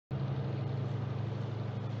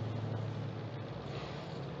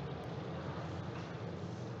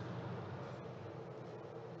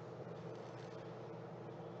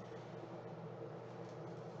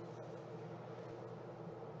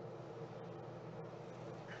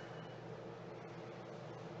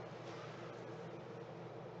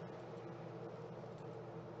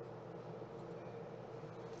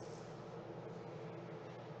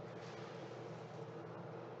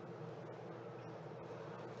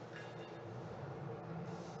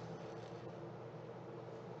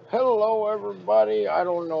Hello, everybody. I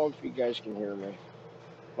don't know if you guys can hear me.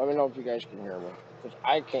 Let me know if you guys can hear me, because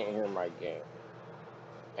I can't hear my game,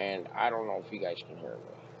 and I don't know if you guys can hear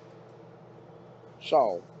me.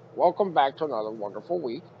 So, welcome back to another wonderful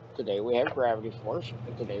week. Today we have Gravity Force,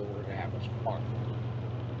 and today we're gonna have some fun.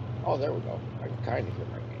 Oh, there we go. I can kind of hear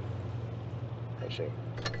my game. Let's see.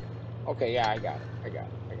 Okay, yeah, I got it. I got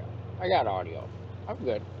it. I got it. I got audio. I'm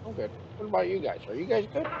good. I'm good. What about you guys? Are you guys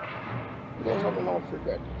good? You guys let me know if you're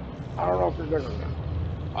good. I don't know if you're good or not.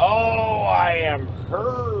 Oh, I am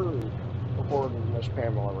heard, according to Miss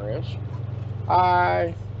Pamela Reyes.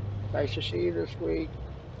 Hi, nice to see you this week.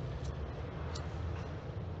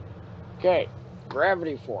 Okay,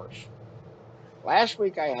 Gravity Force. Last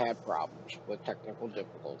week I had problems with technical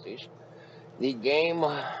difficulties. The game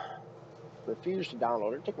refused to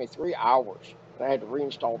download. It took me 3 hours, and I had to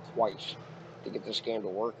reinstall twice to get this game to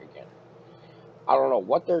work again. I don't know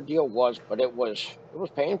what their deal was, but it was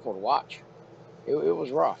painful to watch. It was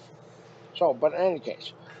rough. So, but in any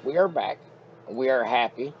case, we are back. We are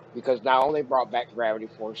happy because now they brought back Gravity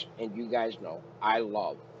Force, and you guys know I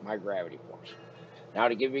love my Gravity Force. Now,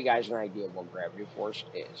 to give you guys an idea of what Gravity Force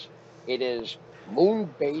is, it is moon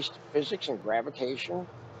based physics and gravitation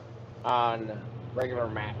on regular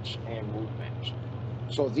maps and moon maps.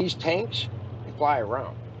 So, these tanks, they fly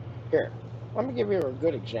around. Here, let me give you a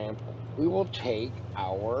good example. We will take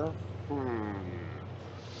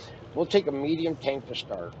we'll take a medium tank to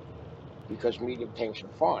start because medium tanks are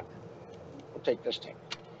fun. We'll take this tank,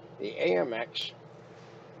 the AMX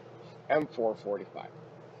M445.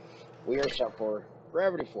 We are set for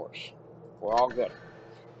Gravity Force. We're all good.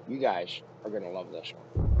 You guys are going to love this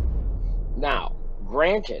one. Now,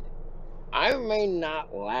 granted, I may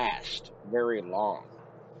not last very long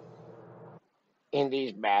in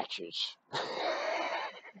these matches,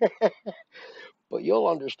 but you'll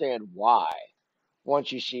understand why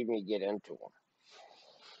once you see me get into them.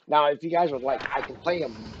 Now, if you guys would like, I can play a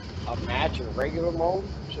match in regular mode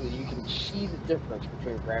so that you can see the difference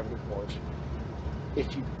between Gravity Force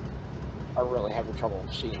if you are really having trouble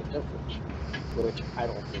seeing the difference, which I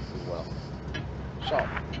don't think you will. So,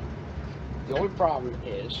 the only problem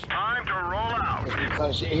Time to roll out. is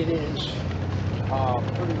because it is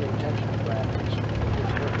pretty intentional graphics. It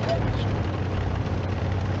gets very heavy.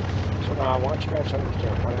 So now I want you guys to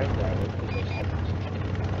understand when I'm driving, it is heavy.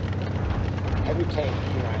 Heavy tank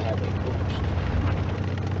do not have a boost.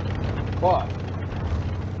 But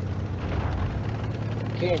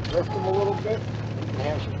you can drift them a little bit. You can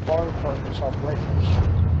have some fun, park yourself right in the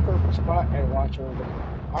perfect spot and watch everybody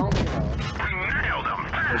bounce around. We nailed him.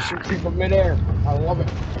 They shoot people midair. I love it.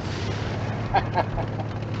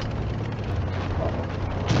 Uh-oh.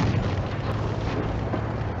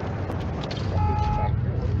 Got people back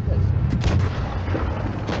here. What are you guys doing?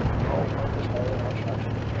 Oh, this guy in our shot.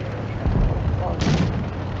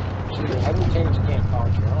 See, the heavy tanks can't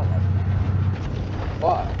bounce around like that.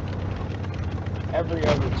 But every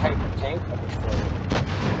other type of tank can destroy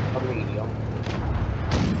a medium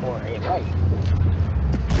or a light.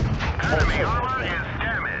 Enemy armor is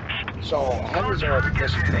damaged. So heavies are at a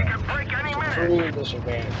disadvantage. Supreme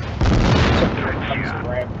disadvantage. Except when it comes to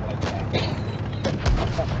ramming like that.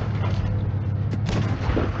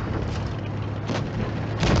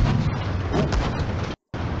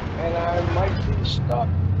 And I might be stuck.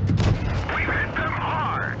 We hit them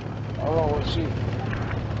hard. Oh, let's see.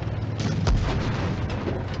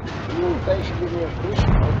 Even if they should give me a boost, I'd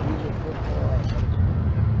use it for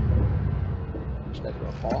is that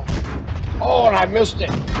gonna fall? Oh, and I missed it.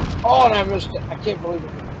 Oh, and I missed it. I can't believe it.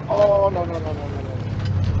 Oh, no, no, no, no, no, no.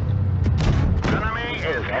 Enemy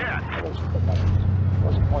There we is go. hit. That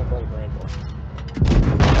was a point blank range. Vehicle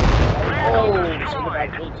Oh, say goodbye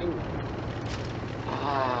to destroyed. me too.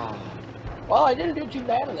 Ah. Well, I didn't do too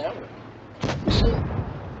bad on that one.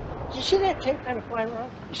 You see that tank kind of flying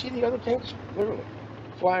around? You see the other tanks? Literally.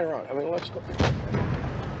 Flying around. I mean, let's go.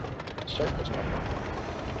 Let's start this one.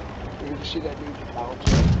 You can see that dude just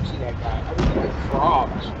bouncing. You see that guy. I mean, they're like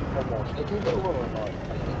frogs, almost. They can get a little annoying.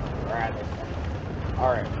 Rather.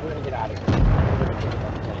 Alright, we're going to get out of here. We're going to get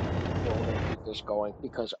another tank. We're going to keep this going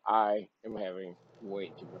because I am having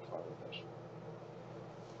way too much fun with this.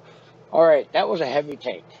 Alright, that was a heavy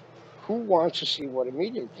tank. Who wants to see what a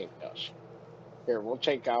medium tank does? Here, we'll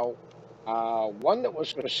take out one that was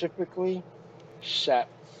specifically set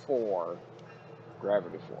for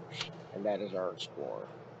Gravity Force, and that is our Explorer.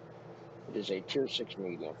 It is a Tier 6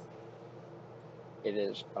 medium. It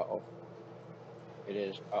is, it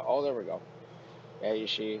is, there we go. Yeah, you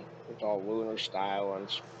see, it's all lunar style and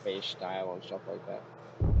space style and stuff like that.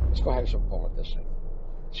 Let's go have some fun with this thing.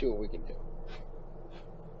 See what we can do.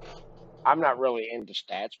 I'm not really into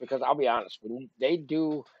stats because I'll be honest, when they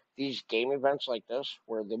do these game events like this,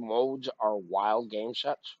 where the modes are wild game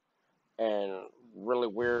sets and really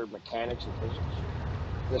weird mechanics and physics,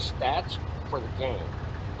 the stats for the game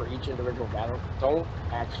for each individual battle don't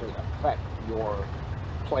actually affect your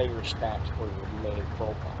player stats for your main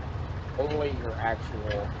profile. Only your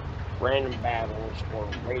actual random battles or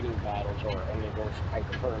rating battles or any of those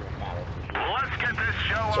hyper tournament battles do. Let's get this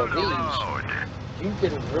show So on the these, road. you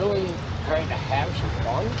can really kind of have some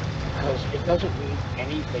fun because it doesn't need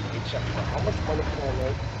anything except for how much money can I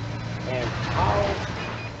make and how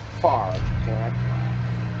far can I fly.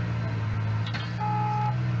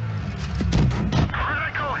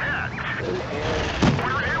 Critical hit. And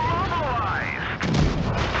We're immobilized.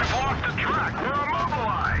 We've lost the track. We're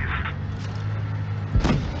immobilized.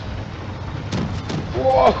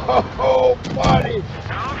 whoa, buddy!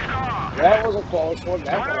 Don't stop. That was a close one.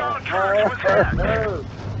 That Flat one out track was hit. hurt.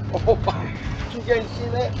 Oh my! Did you guys see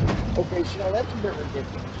that? Okay, so now that's a bit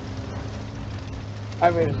ridiculous.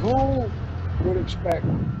 I mean, who would expect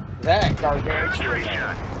that gargantuan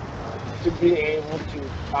man Penetration. to be able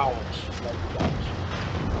to bounce like he does?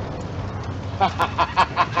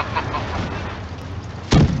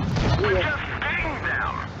 See We ya. just sting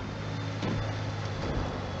them.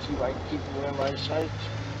 See if I can keep him in my sights.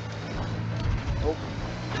 Nope.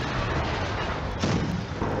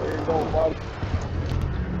 There you go, bud.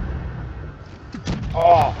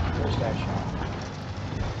 Oh, missed that shot.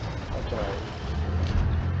 That's alright.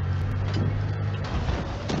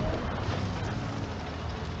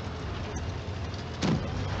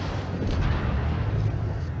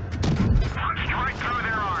 Punched right through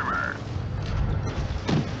their armor.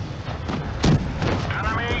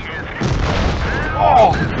 Enemy is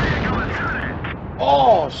Oh! this vehicle is hit.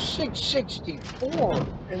 Oh, 664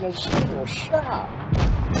 in a single shot.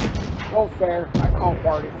 No fair. I call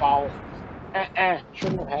party foul.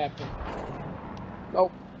 Shouldn't have happened.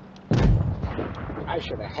 Nope. I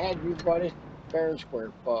should have had you, buddy, fair and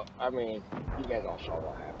square. But, I mean, you guys all saw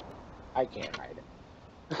what happened. I can't hide it.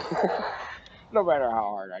 No matter how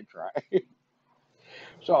hard I try.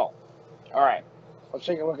 So, alright. Let's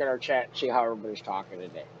take a look at our chat and see how everybody's talking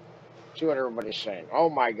today. See what everybody's saying. Oh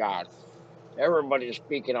my god. Everybody is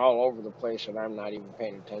speaking all over the place and I'm not even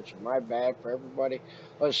paying attention. My bad for everybody.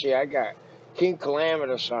 Let's see, I got King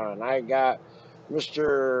Calamitous on. I got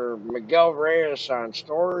Mr. Miguel Reyes on.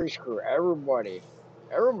 Stories Crew. Everybody.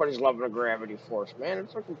 Everybody's loving the gravity force, man.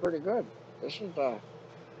 It's looking pretty good. This is the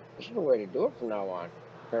way to do it from now on,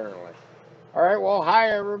 apparently. Alright, well, hi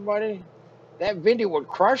everybody. That video would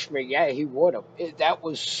crush me. Yeah, he would have. That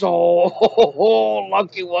was so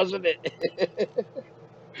lucky, wasn't it?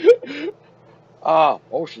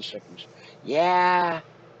 Motion sickness. Yeah,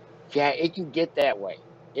 yeah, it can get that way.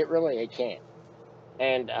 It can.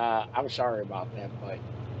 And I'm sorry about that, but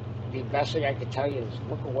the best thing I can tell you is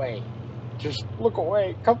look away. Just look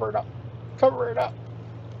away. Cover it up. Cover it up.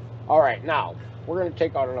 All right, now we're gonna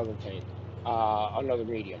take out another tank, another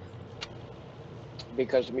medium,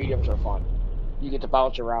 because the mediums are fun. You get to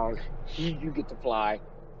bounce around. You get to fly.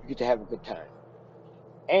 You get to have a good time,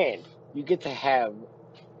 and you get to have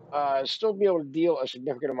still be able to deal a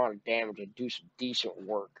significant amount of damage and do some decent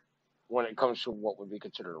work when it comes to what would be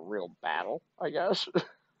considered a real battle, I guess.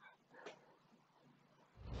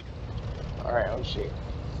 All right, let's see.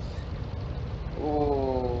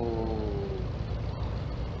 Ooh,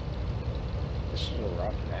 this is a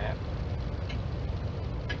rough map.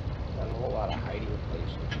 Got a whole lot of hiding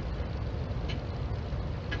places.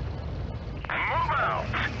 Move out.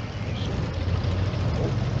 Let's see.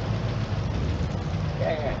 Oh,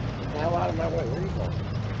 yeah, get the hell out of my way. Where are you going?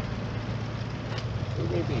 Who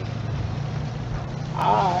may be?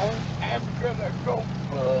 I am gonna go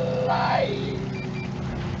flying.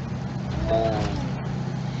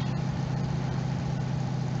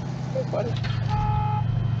 Hey, buddy.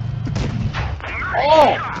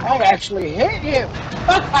 Oh, I've actually hit him.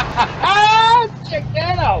 Check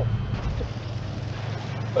that out.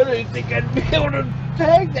 I didn't think I'd be able to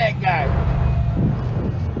tag that guy.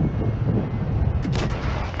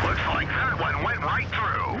 Looks like that one went right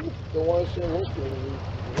through. Don't want to see him history.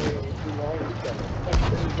 Too long to get him. Next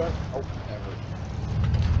thing he does. Oh, never.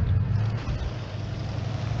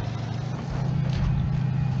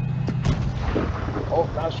 Oh,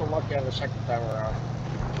 not so lucky on the second time around.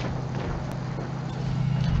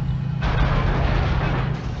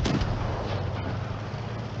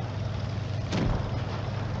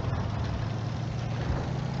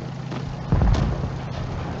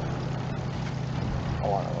 I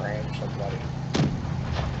want to ram somebody.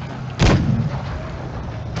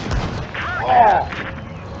 Oh!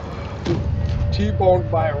 T-boned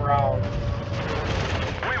by a round.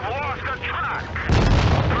 We've lost the track.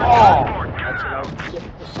 Oh, Transport that's what I down. get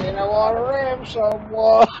for saying I want to ram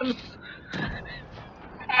someone.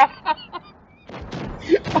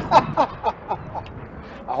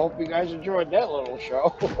 I hope you guys enjoyed that little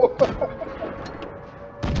show.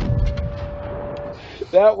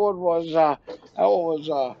 That one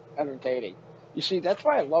was entertaining. You see, that's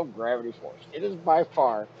why I love Gravity Force. It is by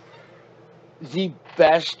far the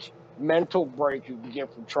best mental break you can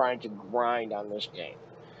get from trying to grind on this game.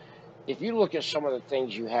 If you look at some of the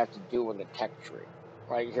things you have to do in the tech tree,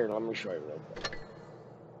 like here, let me show you real quick.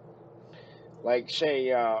 Like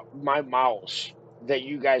say my mouse that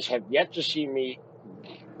you guys have yet to see me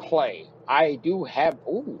play. I do have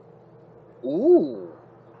ooh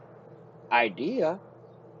idea.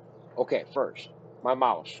 Okay, first, my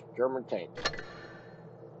mouse, German tank.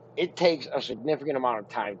 It takes a significant amount of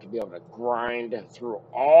time to be able to grind through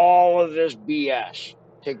all of this BS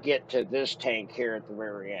to get to this tank here at the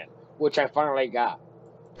very end, which I finally got.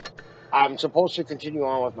 I'm supposed to continue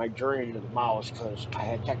on with my journey to the mouse because I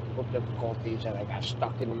had technical difficulties and I got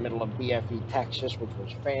stuck in the middle of BFE, Texas, which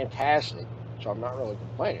was fantastic. So I'm not really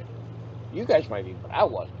complaining. You guys might be, but I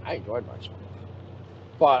wasn't. I enjoyed myself.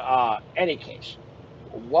 But any case,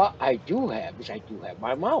 what I do have is I do have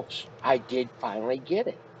my mouse. I did finally get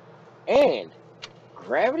it. And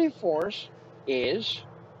Gravity Force is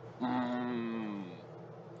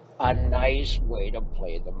a nice way to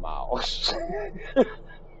play the mouse.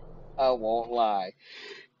 I won't lie.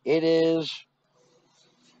 It is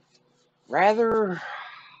rather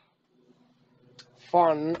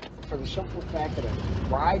fun for the simple fact that it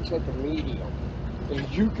rides like a medium. And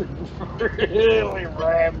you could really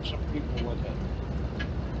ram some people with it.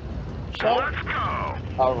 So, Let's go.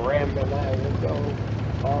 a ram and I will go.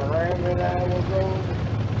 A ram and I will go.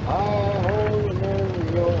 I hold the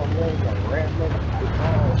Mario. I'm going to ram it. I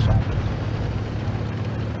call something.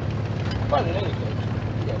 But in any case,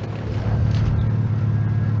 yeah.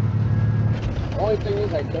 The only thing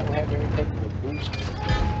is I don't have any type of a boost.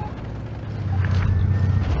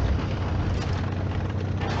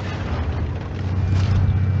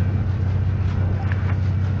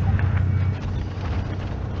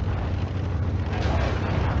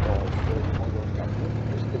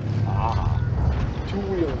 Ah, two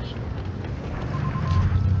wheels.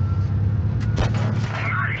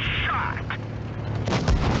 Nice shot.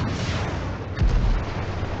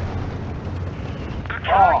 The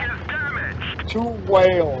track Oh, is damaged. two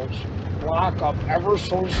whales lock up ever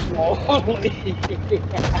so slowly.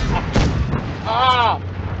 Ah,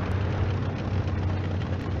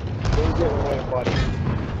 you ain't getting away, buddy.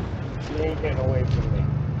 You ain't getting away from me.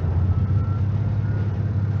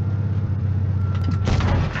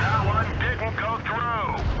 That one didn't go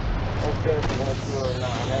through. Okay, if you want to do it or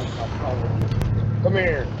not, that's my problem. Come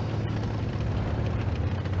here.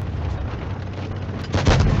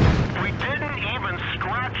 We didn't even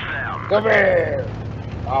scratch them. Come here.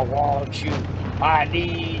 I want you. I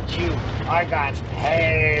need you. I got to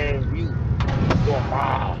have you.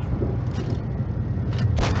 Wow.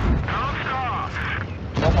 Don't stop.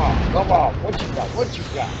 Come on, come on. What you got? What you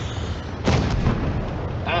got?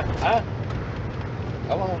 Huh?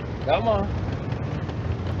 Come on, come on.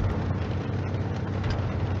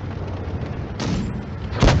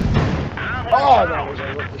 That one's Oh, that out. was a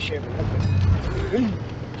rookie shit.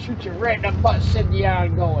 Shoot you right in the butt, send you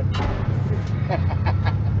on going.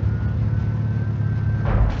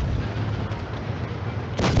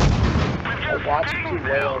 I watched two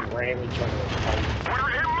whales ram each other.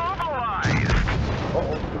 We're immobilized.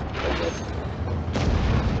 Uh-oh.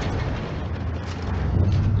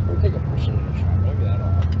 We'll take a precision shot. Maybe that'll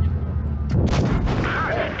help.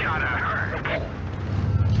 That's gotta hurt.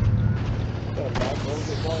 Get him back, go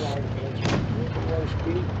get more line gains, more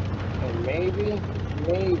speed, and maybe.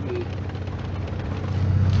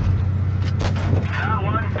 That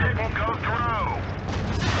one didn't go through.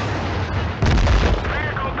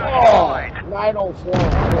 Vehicle Oh, destroyed.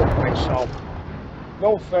 904. I killed myself.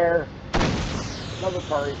 No fair. Another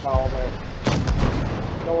party foul there.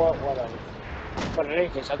 You know what? Whatever. But in any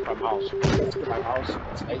case, that's my mouse. Let's get my mouse.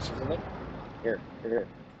 It's nice, isn't it? Here.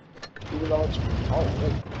 Even though it's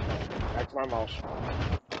wait. Back to my mouse.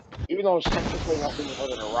 Even though it's technically nothing more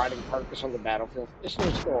than a rotting carcass on the battlefield, this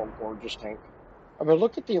is still a gorgeous tank. I mean,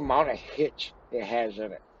 look at the amount of hits it has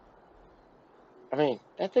in it. I mean,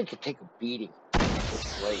 that thing could take a beating. It's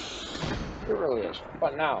great. It really is.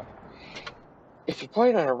 But now, if you play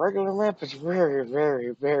it on a regular map, it's very,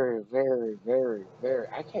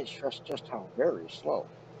 I can't stress just how very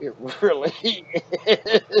slow. It really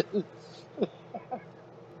is.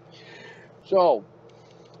 So,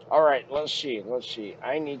 All right, let's see. Let's see.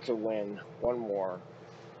 I need to win one more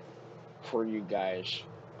for you guys.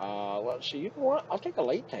 Let's see. You know what? I'll take a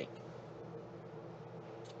late tank.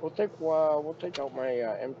 We'll take out my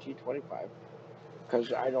MT-25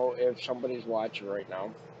 because I know if somebody's watching right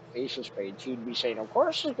now, Ace of Spades, he'd be saying, "Of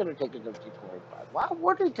course he's going to take an MT-25. Why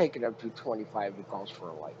would he take an MT-25 if he calls for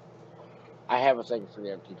a light?" I have a thing for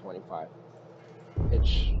the MT-25.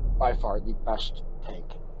 It's by far the best tank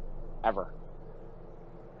ever.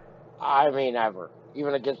 I mean, ever.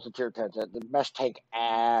 Even against the tier 10s, the best tank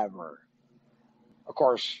ever. Of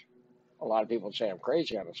course, a lot of people say I'm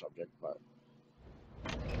crazy on the subject, but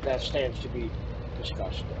that stands to be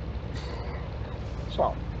discussed still.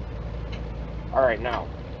 So, all right, now,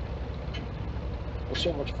 let's see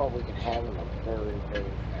how much fun we can have in a very,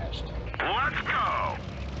 very fast tank. Let's go.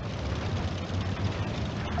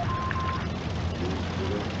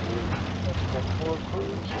 Let's go for a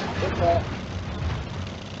cruise. Hit that.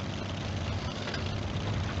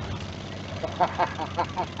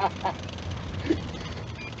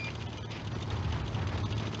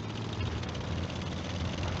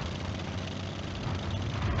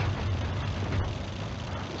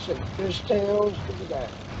 Some fishtails. Look at that.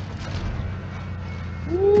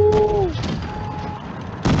 Woo!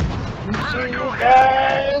 See you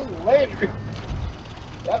guys later.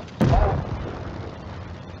 Yep.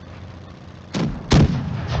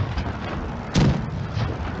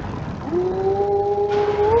 Woo!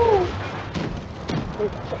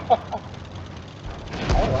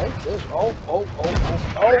 I like this. Oh, oh, oh, oh,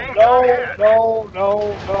 oh, no, no, no,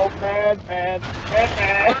 no, bad, bad, bad,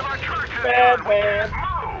 bad, bad, bad.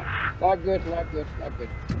 Not good, not good, not good.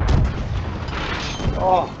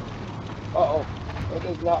 Oh, uh-oh. That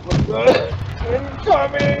does not look good.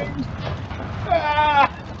 Incoming! Ah!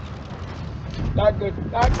 Not good,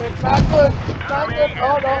 not good, not good, not good.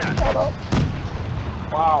 Oh, no, oh, no.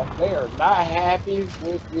 Wow, they are not happy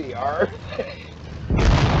with me, are they?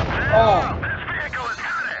 Oh,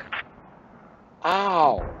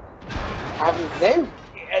 ow. I mean,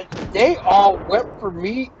 they all went for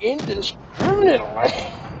me indiscriminately.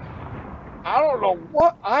 I don't know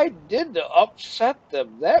what I did to upset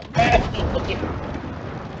them that badly.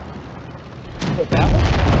 But that was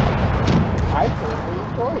fun. I thoroughly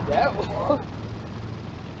enjoyed that one.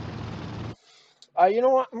 You know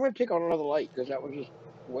what? I'm going to take on another light because that was just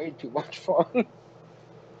way too much fun.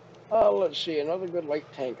 Let's see. Another good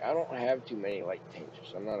light tank. I don't have too many light tanks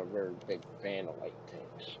because I'm not a very big fan of light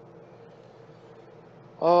tanks.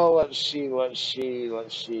 Oh, let's see. Let's see.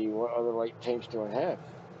 Let's see. What other light tanks do I have?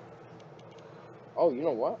 Oh, you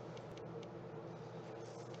know what?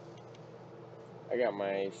 I got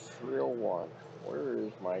my 301. Where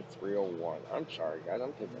is my 301? I'm sorry, guys.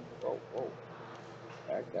 I'm taking. Whoa, whoa.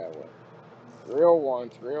 Back that way. 301,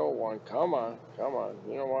 301. Come on, come on.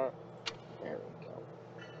 You know what? There we go.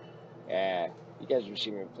 Yeah, you guys have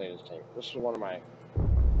seen me play this tank. This is one of my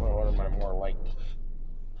more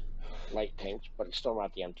light tanks, but it's still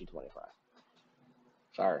not the MT-25.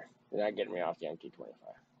 Sorry, you're not getting me off the MT-25.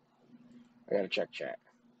 I gotta check chat.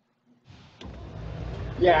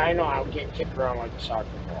 Yeah, I know. I'm getting kicked around like a soccer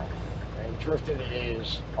ball. And drifting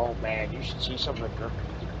is, oh man, you should see some of the drifting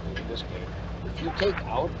you can do in this game. If you take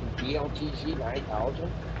out the BLTZ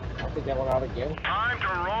 9000, I'll take that one out again.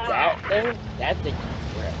 That thing can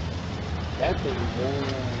grip. That thing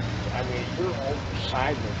moves. I mean, you're over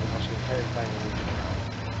sideways almost the entire time you're moving around.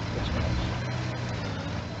 It's nice.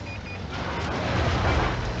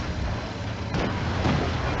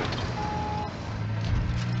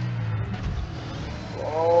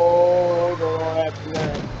 Oh, don't know what happened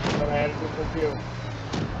there. But I had a different view.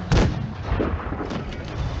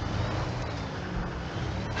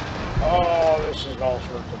 Oh, this is all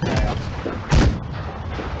sorts of bad.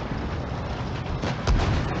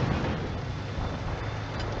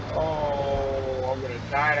 Oh, I'm gonna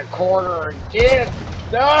die in a corner again.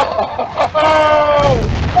 No!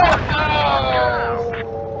 No!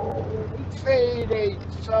 Fade ain't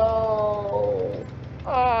so.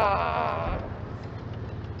 Ah.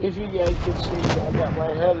 If you guys can see, I got my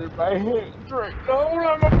head in my hands right now, and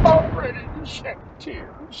I'm about ready to shed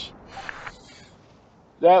tears.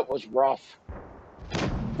 That was rough.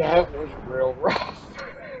 That was real rough.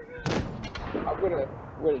 I'm gonna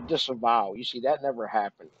disavow. You see, that never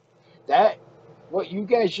happened. That what you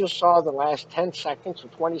guys just saw the last 10 seconds or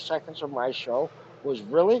 20 seconds of my show was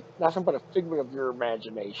really nothing but a figment of your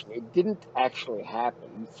imagination. It didn't actually happen.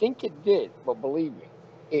 You think it did, but believe me,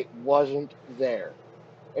 it wasn't there.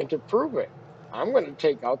 And to prove it, I'm going to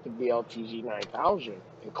take out the BLTZ 9000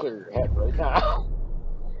 and clear your head right now.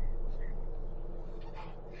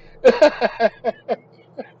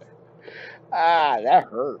 Ah, that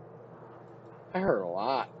hurt. I heard a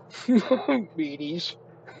lot. Meaties.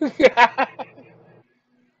 Yeah.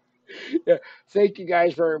 Thank you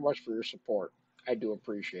guys very much for your support. I do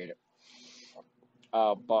appreciate it.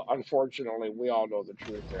 But unfortunately, we all know the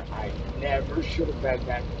truth there. I never should have been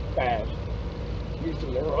that fast. Use the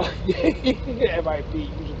neural MIB,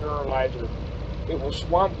 use a neuralizer. It will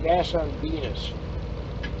swamp gas on Venus,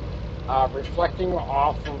 reflecting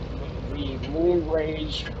off of the moon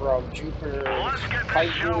rays from Jupiter's Let's get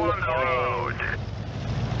this show Titan on the and road.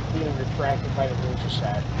 being refracted by the rings of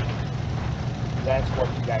Saturn. That's what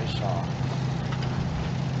you guys saw.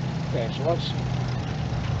 Okay, so let's see.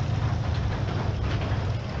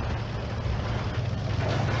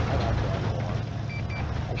 I got that one.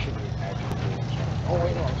 I should be actually doing something. Oh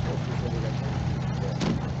wait, no, I'm supposed to show you guys.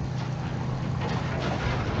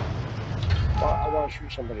 Well, I want to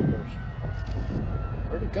shoot somebody first.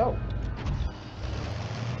 Where'd it go?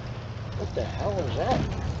 What the hell is that?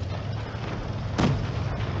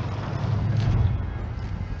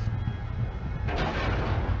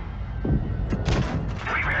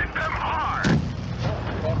 We've hit them hard. Oh,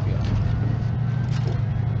 how'd that feel?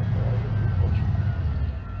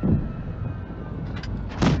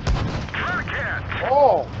 Track hit.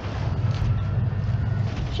 Oh!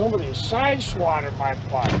 Somebody side swatted my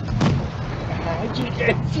butt. How'd you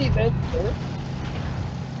guys see that, sir?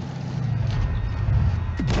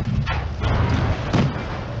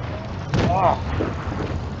 Oh!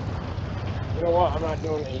 You know what? I'm not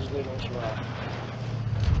doing it. He's leaving us around.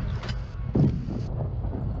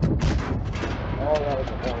 Oh, that was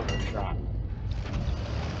a horrible shot.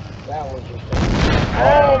 That was just a...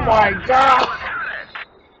 Oh my god!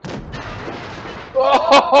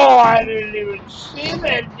 Oh, I didn't even see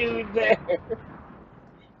that dude there.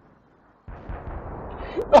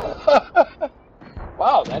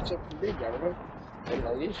 Wow, that's it for me, gentlemen and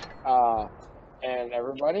ladies, and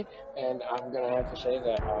everybody. And I'm gonna have to say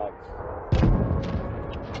that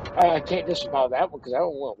I can't disavow that one because that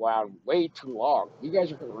one went on way too long. You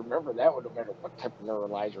guys are gonna remember that one no matter what type of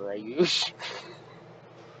neuralizer I use.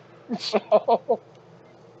 So,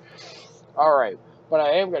 all right, but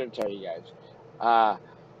I am gonna tell you guys. Uh,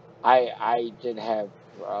 I did have.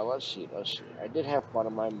 Let's see. I did have fun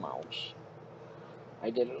on my mouse. I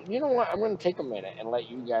did. You know what? I'm going to take a minute and let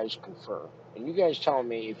you guys confer. And you guys tell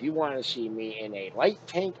me if you want to see me in a light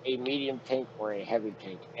tank, a medium tank, or a heavy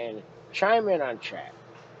tank. And chime in on chat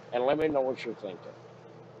and let me know what you're thinking.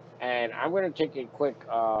 And I'm going to take a quick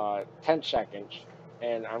 10 seconds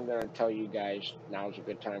and I'm going to tell you guys now's a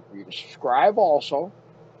good time for you to subscribe also.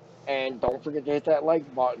 And don't forget to hit that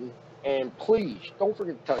like button. And please don't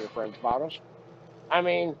forget to tell your friends about us. I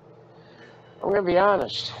mean, I'm going to be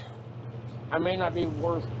honest. I may not be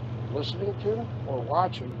worth listening to or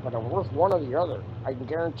watching, but I'm worth one or the other. I can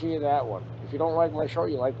guarantee you that one. If you don't like my show,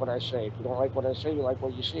 you like what I say. If you don't like what I say, you like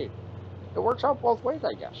what you see. It works out both ways,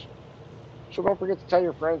 I guess. So don't forget to tell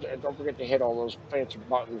your friends, and don't forget to hit all those fancy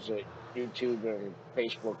buttons that YouTube and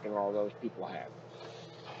Facebook and all those people have.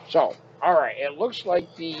 So, all right, it looks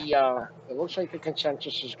like the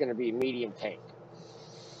consensus is going to be medium tank.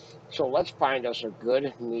 So let's find us a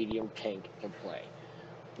good medium tank to play.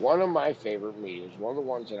 One of my favorite mediums, one of the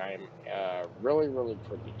ones that I'm really, really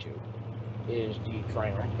privy to, is the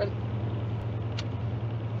Triumphant,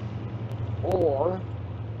 or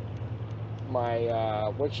my,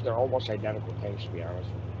 which they're almost identical tanks to be honest,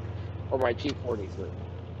 or my T-43.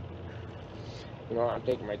 You know, I'm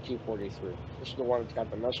taking my T-43. This is the one that's got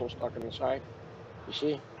the missile stuck in the side. You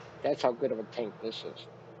see? That's how good of a tank this is.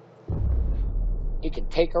 It can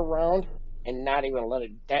take a round and not even let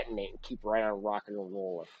it detonate and keep right on rocking and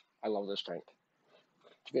rolling. I love this tank.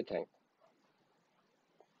 It's a good tank.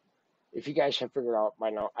 If you guys have figured out by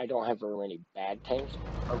now, I don't have very many bad tanks,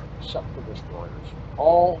 except for destroyers.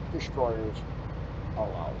 All destroyers are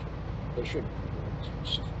lousy. They shouldn't be doing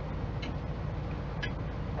this.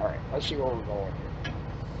 Alright, let's see where we're going here.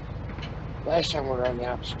 Last time we were on the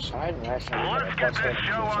opposite side, and last time we had Let's a get bus this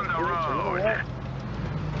show on the road.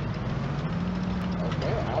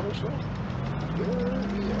 Okay, obviously. You're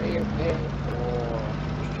either AFK or...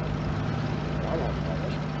 I'm not playing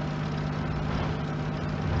this.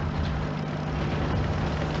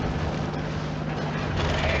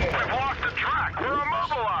 We've lost the track. We're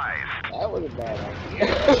immobilized. That was a bad idea.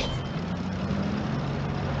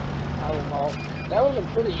 I don't know. That was a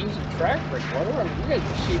pretty easy track break, wasn't it? I mean, you guys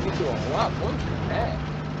will see me do a lot worse than that.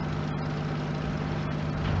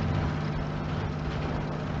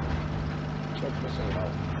 Check this thing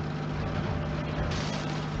out.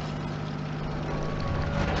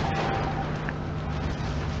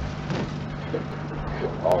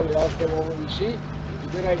 Oh, you all came over to see?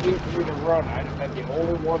 Good idea for me to run. I'd have been the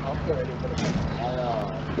only one up there, and it would have been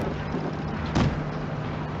hell.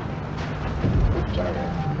 Oops, sorry.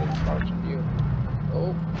 It's parts of you.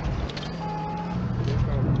 Oh, they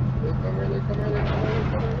come. They come here, they come here, they come here, they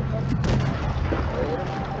come here, they come. They hit him.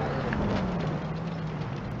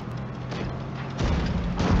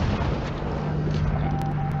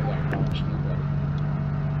 I got a bounce you, buddy.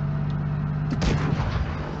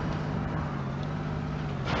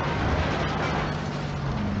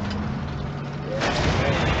 Yeah,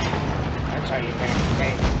 that's how you make the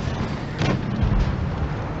game.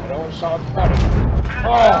 I always saw it funny.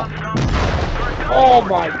 Oh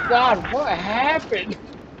my God, what happened?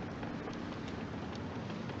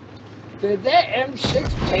 Did that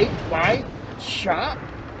M6 take my shot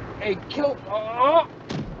and kill?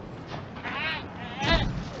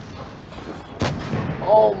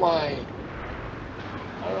 Oh my!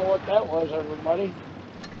 I don't know what that was, everybody.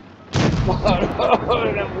 But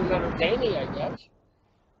that was entertaining, I guess.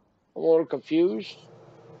 I'm a little confused,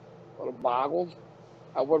 a little boggled.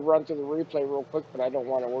 I would run through the replay real quick, but I don't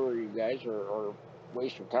want to worry you guys or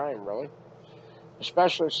waste your time, really.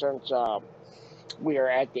 Especially since we are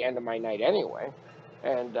at the end of my night anyway.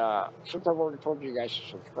 And since I've already told you guys to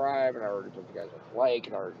subscribe, and I already told you guys to like,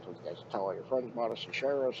 and I already told you guys to tell all your friends about us and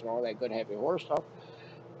share us and all that good, happy horror stuff,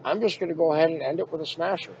 I'm just going to go ahead and end it with a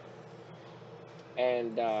smasher.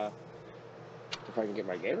 And if I can get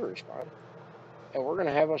my gator to respond. And we're going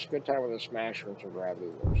to have us a good time with a smasher and some gravity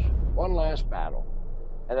wars. One last battle.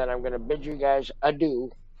 And then I'm going to bid you guys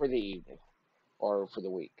adieu for the evening, or for the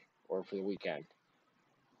week, or for the weekend.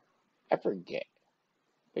 I forget.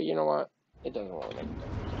 But you know what? It doesn't really make a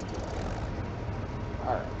difference.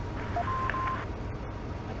 Alright.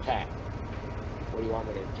 Attack. What do you want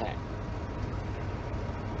me to attack?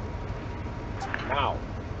 Now.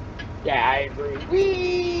 Yeah, I agree.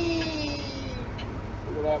 Whee!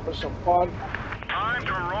 We're gonna have some fun. Time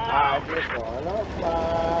to roll I out. just wanna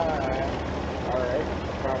fly. Alright, I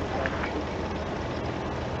promise not to shoot you.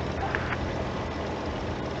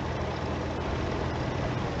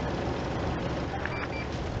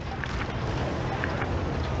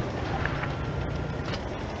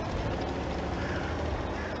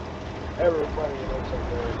 Everybody looks like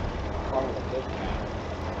they're fun with this battle,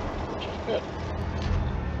 which is good.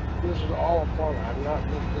 This is all fun. I'm not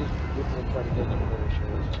just these people trying to get the finish.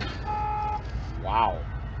 Wow.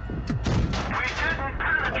 We didn't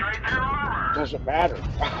penetrate their armor. Doesn't matter.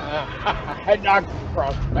 I knocked him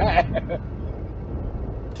across the back.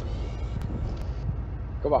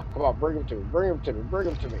 Come on, bring him to me, bring him to me, bring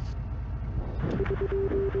him to me.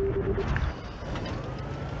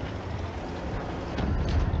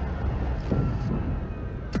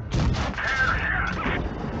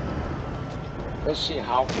 Let's see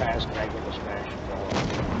how fast can I get this match going.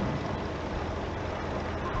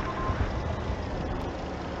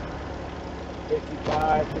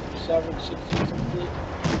 55, 57, 60, 60, 60, 60,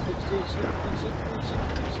 60,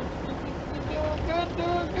 60, 60,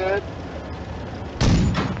 doing good.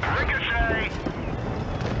 Ricochet.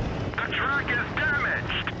 The track is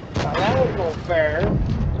damaged. Now that was no fair.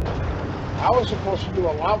 I was supposed to do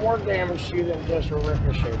a lot more damage to you than just a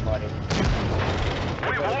ricochet, buddy. We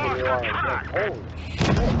lost the track. Holy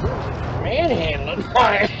shit, manhandling.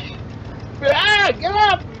 Ah, get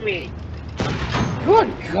off of me! Good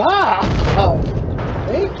God!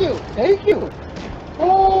 Thank you, thank you.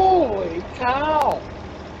 Holy cow!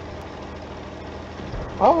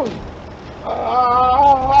 I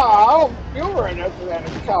don't feel right after that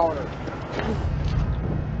encounter.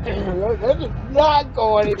 That did not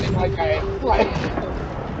go anything like I like.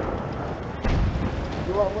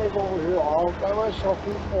 You want me to go over here all by myself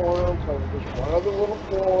in the corner, play with this one other little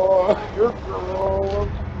boy, your girl,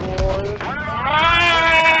 boy.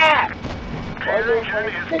 Ah! Why is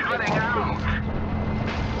everybody picking on me?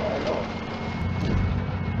 Yeah, I know.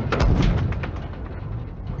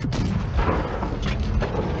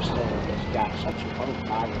 This thing has got such an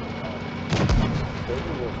ungodly it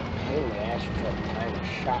was a pain in the ass to try to time a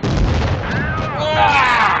shot.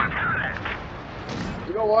 Ah!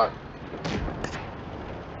 You know what?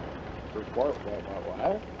 Report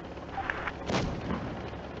what?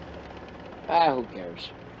 Ah, who cares?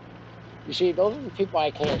 You see, those are the people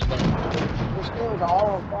I can't stand. This game's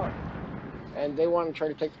all in fun. And they want to try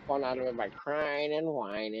to take the fun out of it by crying and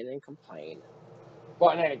whining and complaining.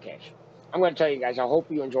 But in any case, I'm going to tell you guys, I hope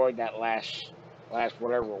you enjoyed that last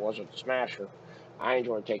whatever it was with the Smasher. I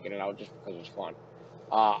enjoyed taking it out just because it's fun.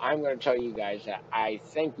 I'm going to tell you guys that I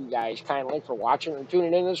thank you guys kindly for watching and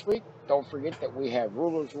tuning in this week. Don't forget that we have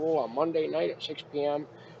Rulers Rule on Monday night at 6 p.m.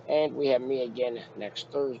 And we have me again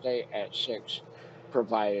next Thursday at 6,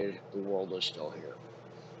 provided the world is still here.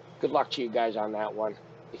 Good luck to you guys on that one.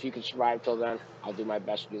 If you can survive till then, I'll do my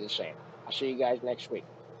best to do the same. I'll see you guys next week.